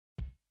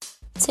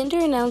Tinder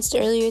announced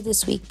earlier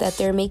this week that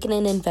they're making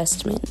an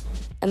investment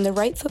and the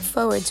right foot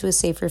forward to a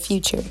safer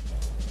future.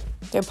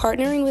 They're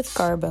partnering with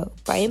Garbo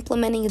by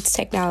implementing its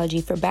technology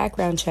for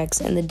background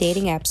checks and the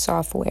dating app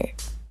software.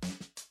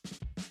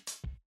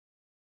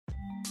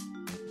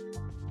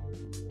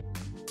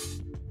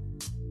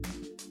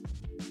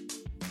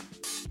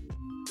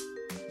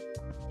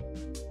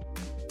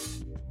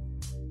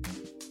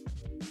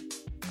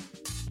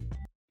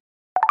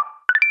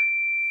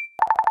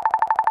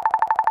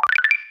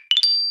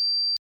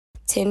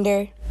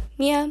 Tinder,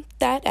 yeah,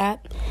 that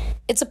app.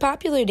 It's a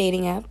popular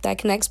dating app that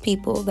connects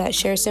people that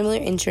share similar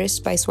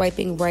interests by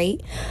swiping right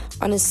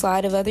on a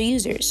slide of other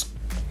users.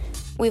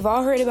 We've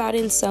all heard about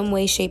it in some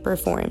way, shape, or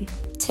form.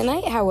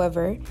 Tonight,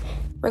 however,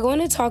 we're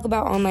going to talk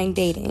about online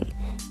dating,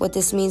 what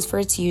this means for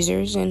its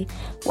users, and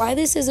why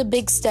this is a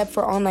big step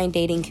for online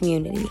dating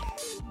community.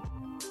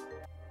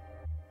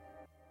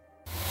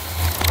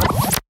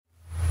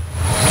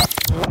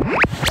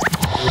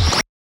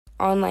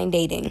 Online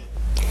dating.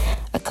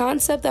 A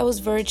concept that was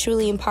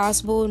virtually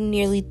impossible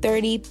nearly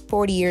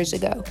 40 years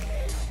ago.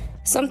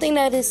 Something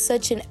that is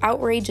such an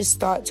outrageous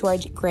thought to our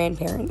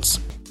grandparents.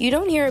 You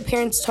don't hear our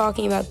parents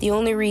talking about the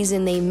only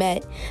reason they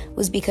met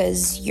was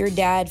because your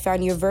dad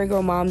found your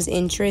Virgo mom's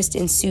interest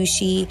in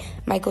sushi,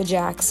 Michael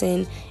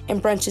Jackson,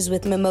 and brunches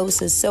with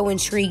mimosas so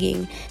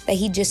intriguing that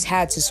he just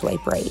had to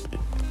swipe right.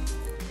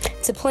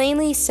 To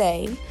plainly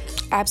say,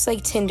 apps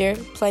like Tinder,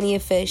 Plenty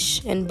of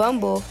Fish, and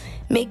Bumble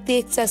make the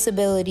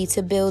accessibility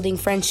to building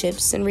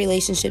friendships and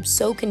relationships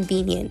so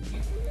convenient.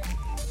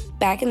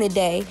 Back in the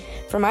day,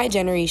 for my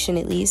generation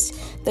at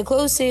least, the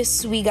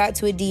closest we got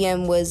to a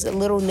DM was a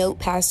little note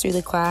passed through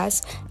the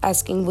class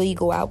asking, "Will you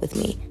go out with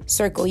me?"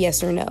 Circle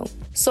yes or no.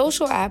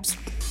 Social apps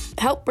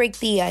help break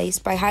the ice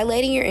by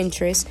highlighting your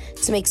interests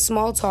to make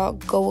small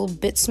talk go a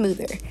bit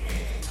smoother.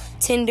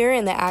 Tinder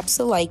and the apps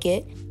like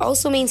it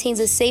also maintains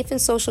a safe and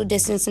social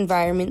distance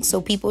environment so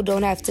people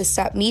don't have to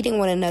stop meeting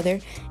one another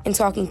and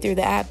talking through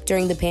the app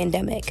during the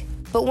pandemic.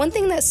 But one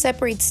thing that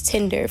separates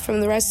Tinder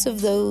from the rest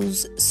of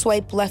those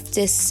swipe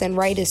leftists and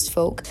rightist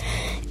folk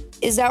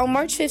is that on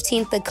March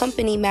 15th, the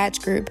company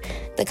Match Group,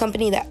 the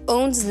company that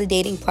owns the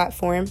dating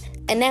platform,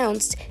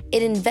 announced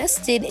it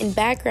invested in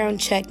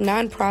background check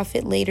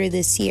nonprofit later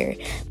this year,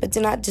 but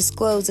did not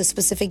disclose a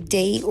specific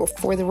date or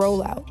for the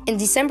rollout. In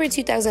December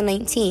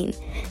 2019,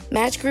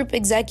 Match Group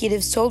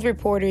executives told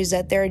reporters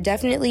that there are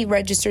definitely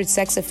registered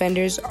sex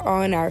offenders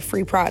on our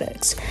free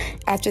products,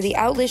 after the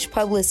outlet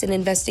published an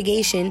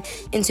investigation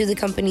into the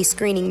company's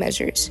screening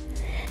measures.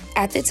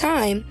 At the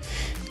time,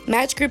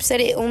 Match Group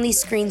said it only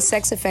screens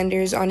sex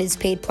offenders on its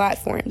paid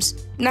platforms,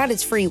 not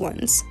its free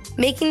ones.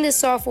 Making this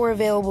software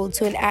available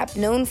to an app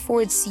known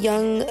for its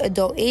young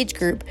adult age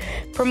group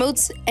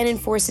promotes and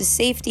enforces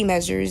safety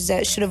measures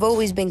that should have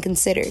always been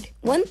considered.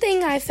 One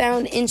thing I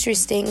found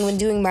interesting when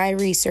doing my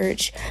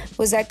research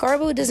was that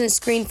Garbo doesn't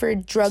screen for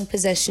drug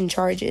possession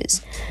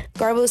charges.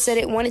 Garbo said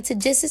it wanted to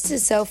distance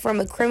itself from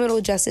a criminal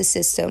justice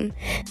system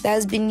that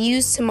has been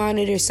used to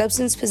monitor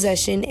substance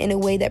possession in a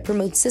way that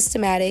promotes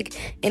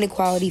systematic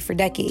inequality for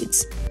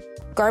decades.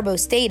 Garbo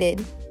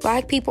stated,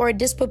 "Black people are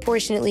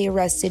disproportionately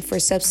arrested for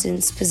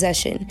substance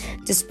possession,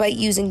 despite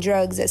using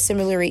drugs at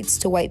similar rates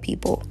to white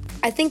people.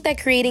 I think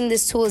that creating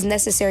this tool is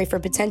necessary for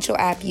potential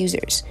app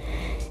users."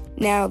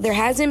 Now, there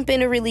hasn't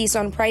been a release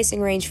on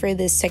pricing range for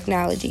this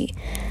technology,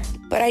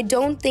 but I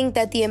don't think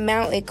that the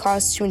amount it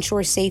costs to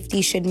ensure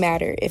safety should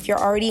matter if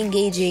you're already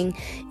engaging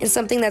in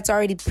something that's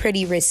already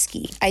pretty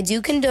risky. I do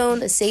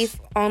condone a safe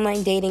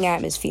online dating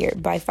atmosphere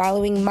by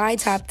following my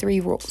top 3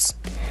 rules.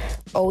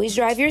 Always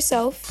drive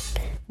yourself,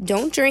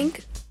 don't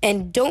drink,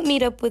 and don't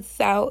meet up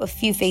without a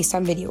few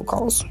FaceTime video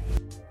calls.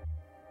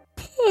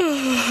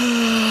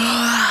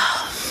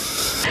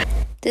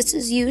 This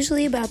is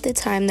usually about the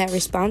time that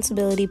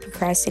responsibility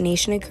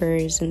procrastination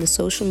occurs and the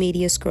social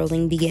media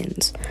scrolling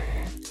begins.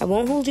 I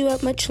won't hold you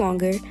up much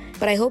longer,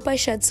 but I hope I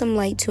shed some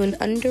light to an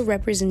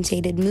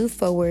underrepresented move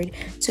forward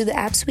to the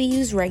apps we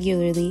use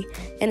regularly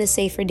in a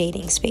safer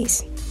dating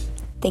space.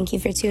 Thank you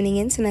for tuning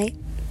in tonight.